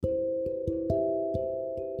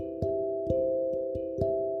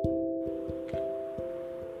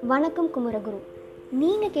வணக்கம் குமரகுரு.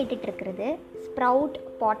 நீங்கள் கேட்டுட்ருக்கிறது sprout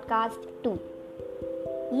podcast 2.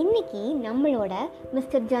 இன்னைக்கு நம்மளோட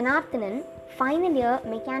mister Janarthanan final year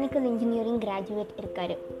mechanical engineering graduate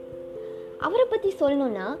இருக்கார். அவரை பற்றி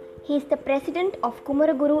சொல்லணுன்னா, he is the president of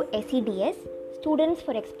Kumaraguru SEDS, students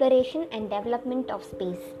for exploration and development of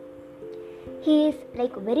space. He is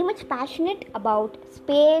very much passionate about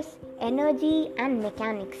space, energy and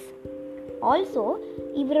mechanics. Also,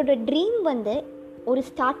 இவரோட dream ஒரு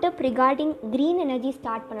start up regarding green energy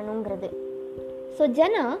start பண்ணணுங்கிறது. So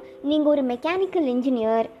ஜனா, நீங்கள் ஒரு mechanical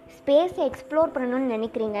engineer, ஸ்பேஸை explore பண்ணணும்னு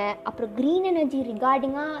நினைக்கிறீங்க, அப்புறம் green energy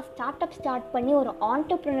ரிகார்டிங்காக start பண்ணி ஒரு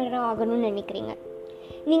ஆண்டர்ப்ரனராக ஆகணும்னு நினைக்கிறீங்க.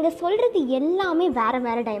 நீங்கள் சொல்கிறது எல்லாமே வேறு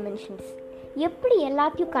வேறு டைமென்ஷன்ஸ். எப்படி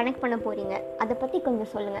எல்லாத்தையும் கனெக்ட் பண்ண போகிறீங்க, அதை பற்றி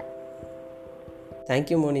கொஞ்சம் சொல்லுங்கள்.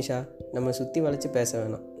 தேங்க்யூ மோனிஷா. நம்ம சுற்றி வளைச்சி பேச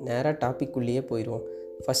வேணாம், நேராக டாபிக் உள்ளேயே போயிடுவோம்.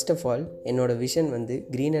 ஃபர்ஸ்ட் ஆஃப் ஆல், என்னோடய விஷன்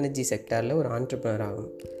க்ரீன் எனர்ஜி செக்டாரில் ஒரு ஆண்டர்ப்ரனர்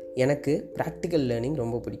ஆகணும். எனக்கு ப்ராக்டிக்கல் லேர்னிங்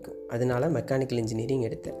ரொம்ப பிடிக்கும், அதனால மெக்கானிக்கல் இன்ஜினியரிங்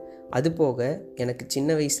எடுத்தேன். அது போக எனக்கு சின்ன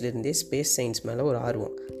வயசுலேருந்தே ஸ்பேஸ் சயின்ஸ் மேலே ஒரு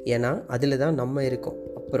ஆர்வம். ஏன்னா அதில் தான் நம்ம இருக்கோம்.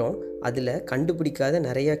 அப்புறம் அதில் கண்டுபிடிக்காத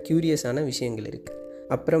நிறையா க்யூரியஸான விஷயங்கள் இருக்குது.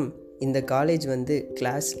 அப்புறம் இந்த college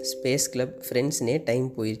class, space club, ஃப்ரெண்ட்ஸ்னே time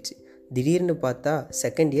போயிடுச்சு. திடீர்னு பார்த்தா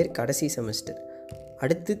செகண்ட் இயர் கடைசி செமஸ்டர்,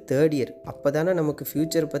 அடுத்து தேர்ட் இயர். அப்போ தானே நமக்கு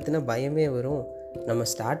ஃப்யூச்சர் பற்றின பயமே வரும். நம்ம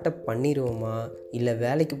ஸ்டார்ட் அப் பண்ணிடுவோமா இல்லை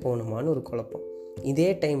வேலைக்கு போகணுமான்னு ஒரு குழப்பம். இதே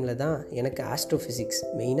டைமில் தான் எனக்கு ஆஸ்ட்ரோஃபிசிக்ஸ்,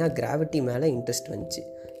 மெயினாக கிராவிட்டி மேலே இன்ட்ரெஸ்ட் வந்துச்சு.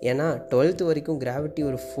 ஏன்னா 12th வரைக்கும் கிராவிட்டி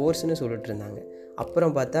ஒரு ஃபோர்ஸ்னு சொல்லிட்டு இருந்தாங்க.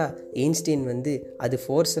 அப்புறம் பார்த்தா எயின்ஸ்டீன் அது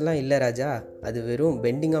ஃபோர்ஸ் எல்லாம் இல்லை ராஜா, அது வெறும்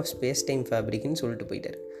பெண்டிங் ஆஃப் ஸ்பேஸ் டைம் ஃபேப்ரிக்னு சொல்லிட்டு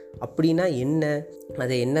போயிட்டார். அப்படின்னா என்ன,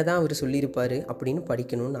 அதை என்ன தான் அவர் சொல்லியிருப்பார் அப்படின்னு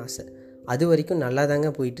படிக்கணும்னு ஆசை. அது வரைக்கும் நல்லா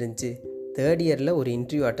தாங்க போயிட்டு இருந்துச்சு. தேர்ட் இயரில் ஒரு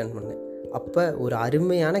இன்டர்வியூ அட்டன் பண்ணேன். அப்போ ஒரு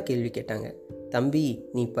அருமையான கேள்வி கேட்டாங்க. தம்பி,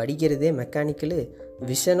 நீ படிக்கிறதே மெக்கானிக்கலு,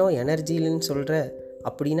 விஷனோ எனர்ஜிலன்னு சொல்கிற,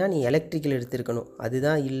 அப்படின்னா நீ எலக்ட்ரிக்கல் எடுத்திருக்கணும்.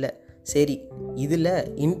 அதுதான் இல்லை. சரி, இதில்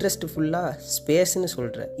இன்ட்ரெஸ்ட் ஃபுல்லாக ஸ்பேஸ்ன்னு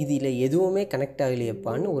சொல்கிற, இதில் எதுவுமே கனெக்ட்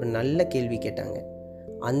ஆகலையப்பான்னு ஒரு நல்ல கேள்வி கேட்டாங்க.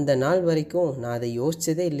 அந்த நாள் வரைக்கும் நான் அதை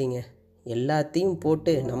யோசித்ததே இல்லைங்க. எல்லாத்தையும்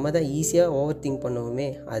போட்டு நம்ம தான் ஈஸியாக ஓவர் திங்க் பண்ணுவோமே,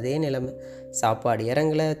 அதே நிலைமை. சாப்பாடு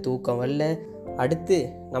இறங்கலை, தூக்கம் வரல. அடுத்து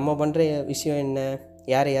நம்ம பண்ணுற விஷயம் என்ன,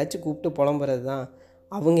 யாரையாச்சும் கூப்பிட்டு புலம்புறது தான்.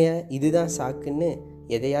 அவங்க இதுதான் சாக்குன்னு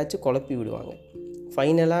எதையாச்சும் குழப்பி விடுவாங்க.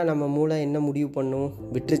 ஃபைனலாக நம்ம மூளை என்ன முடிவு பண்ணும்,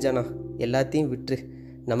 விட்டுரு ஜனா, எல்லாத்தையும் விட்டுரு,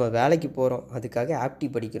 நம்ம வேலைக்கு போகிறோம், அதுக்காக ஆப்டி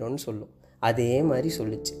படிக்கிறோன்னு சொல்லும். அதே மாதிரி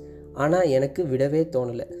சொல்லிச்சு. ஆனால் எனக்கு விடவே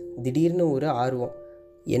தோணலை. திடீர்னு ஒரு ஆர்வம்,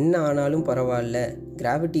 என்ன ஆனாலும் பரவாயில்ல,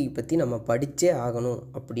 கிராவிட்டி பற்றி நம்ம படித்தே ஆகணும்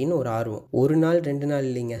அப்படின்னு ஒரு ஆர்வம். ஒரு நாள் 2 நாள்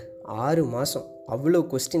இல்லைங்க, 6 மாதம் அவ்வளோ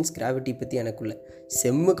கொஸ்டின்ஸ் கிராவிட்டி பற்றி எனக்குள்ள.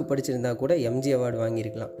 செம்முக்கு படிச்சிருந்தா கூட MG அவார்டு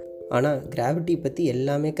வாங்கியிருக்கலாம். ஆனால் கிராவிட்டி பற்றி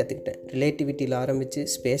எல்லாமே கற்றுக்கிட்டேன். ரிலேட்டிவிட்டியில் ஆரம்பித்து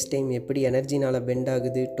ஸ்பேஸ் டைம் எப்படி எனர்ஜினால் பெண்ட்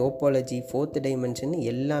ஆகுது, டோப்பாலஜி, 4th டைமென்ஷன்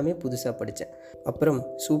எல்லாமே புதுசாக படித்தேன். அப்புறம்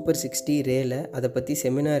சூப்பர் 60 ரேல அதை பற்றி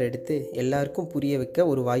செமினார் எடுத்து எல்லாருக்கும் புரிய வைக்க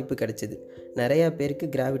ஒரு வாய்ப்பு கிடச்சிது. நிறையா பேருக்கு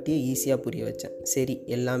கிராவிட்டியை ஈஸியாக புரிய வச்சேன். சரி,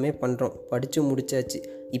 எல்லாமே பண்ணுறோம், படித்து முடிச்சாச்சு,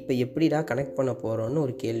 இப்போ எப்படிடா கனெக்ட் பண்ண போகிறோன்னு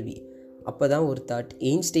ஒரு கேள்வி. அப்போ தான் ஒரு தாட்,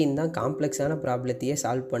 எயின்ஸ்டீன் தான் காம்ப்ளெக்ஸான ப்ராப்ளத்தையே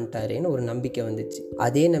சால்வ் பண்ணிட்டாரேன்னு ஒரு நம்பிக்கை வந்துச்சு.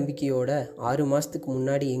 அதே நம்பிக்கையோட 6 மாதத்துக்கு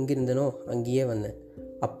முன்னாடி எங்கே இருந்தனோ அங்கேயே வந்தேன்.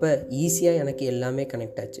 அப்போ ஈஸியாக எனக்கு எல்லாமே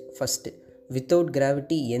கனெக்ட் ஆச்சு. ஃபஸ்ட்டு, வித்தவுட்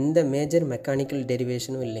கிராவிட்டி எந்த மேஜர் மெக்கானிக்கல்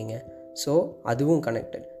டெரிவேஷனும் இல்லைங்க. ஸோ அதுவும்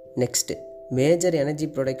connected. Next, major energy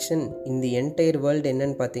production இந்த என்டையர் வேர்ல்டு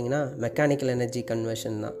என்னன்னு பார்த்தீங்கன்னா மெக்கானிக்கல் எனர்ஜி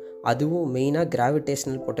கன்வர்ஷன் தான். அதுவும் மெயினாக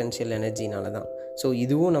கிராவிடேஷனல் பொட்டென்ஷியல் எனர்ஜினால தான். ஸோ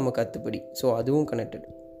இதுவும் நம்ம கற்றுப்படி. ஸோ அதுவும் கனெக்டட்.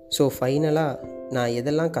 ஸோ ஃபைனலாக நான்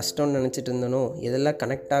எதெல்லாம் கஷ்டம்னு நினச்சிட்டு இருந்தனோ, எதெல்லாம்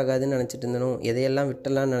கனெக்ட் ஆகாதுன்னு நினச்சிட்டு இருந்தனோ, எதையெல்லாம்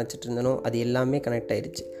விட்டலான்னு நினச்சிட்டு இருந்தனோ, அது எல்லாமே கனெக்ட்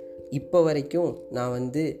ஆகிடுச்சு. இப்போ வரைக்கும் நான்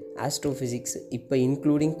ஆஸ்ட்ரோஃபிசிக்ஸ், இப்போ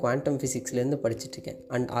இன்க்ளூடிங் குவாண்டம் ஃபிசிக்ஸ்லேருந்து படிச்சுட்ருக்கேன்.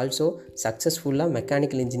 அண்ட் ஆல்சோ சக்ஸஸ்ஃபுல்லாக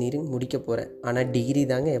மெக்கானிக்கல் இன்ஜினியரிங் முடிக்க போகிறேன். ஆனால் டிகிரி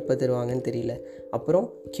தாங்க எப்போ தருவாங்கன்னு தெரியல. அப்புறம்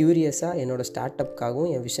க்யூரியஸாக என்னோடய ஸ்டார்ட்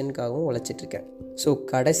அப்காகவும் என் விஷனுக்காகவும் உழைச்சிட்ருக்கேன். ஸோ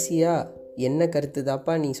கடைசியாக என்ன கருத்து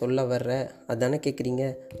தாப்பா நீ சொல்ல வர்ற, அதானே கேட்குறீங்க?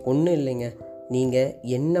 ஒன்றும் இல்லைங்க. நீங்கள்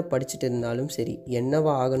என்ன படிச்சுட்டு இருந்தாலும் சரி,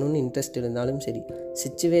 என்னவா ஆகணும்னு இன்ட்ரெஸ்ட் இருந்தாலும் சரி,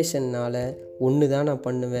 சிச்சுவேஷன்னால் ஒன்று தான் நான்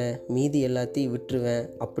பண்ணுவேன், மீதி எல்லாத்தையும் விட்டுருவேன்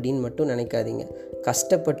அப்படின்னு மட்டும் நினைக்காதீங்க.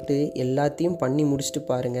 கஷ்டப்பட்டு எல்லாத்தையும் பண்ணி முடிச்சுட்டு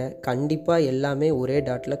பாருங்கள், கண்டிப்பாக எல்லாமே ஒரே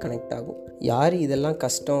டாட்டில் கனெக்ட் ஆகும். யார் இதெல்லாம்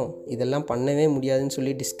கஷ்டம், இதெல்லாம் பண்ணவே முடியாதுன்னு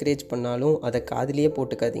சொல்லி டிஸ்கரேஜ் பண்ணாலும் அதை காதிலேயே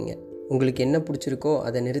போட்டுக்காதீங்க. உங்களுக்கு என்ன பிடிச்சிருக்கோ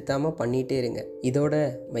அதை நிறுத்தாமல் பண்ணிகிட்டே இருங்க. இதோட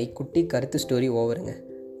மை குட்டி கருத்து ஸ்டோரி ஓவருங்க.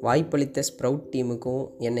 வாய்ப்பளித்த ஸ்ப்ரவுட் டீமுக்கும்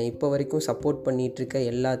என்னை இப்போ வரைக்கும் சப்போர்ட் பண்ணிகிட்ருக்க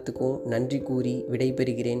எல்லாத்துக்கும் நன்றி கூறி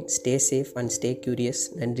விடைபெறுகிறேன். Stay safe and stay curious.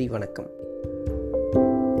 நன்றி, வணக்கம்.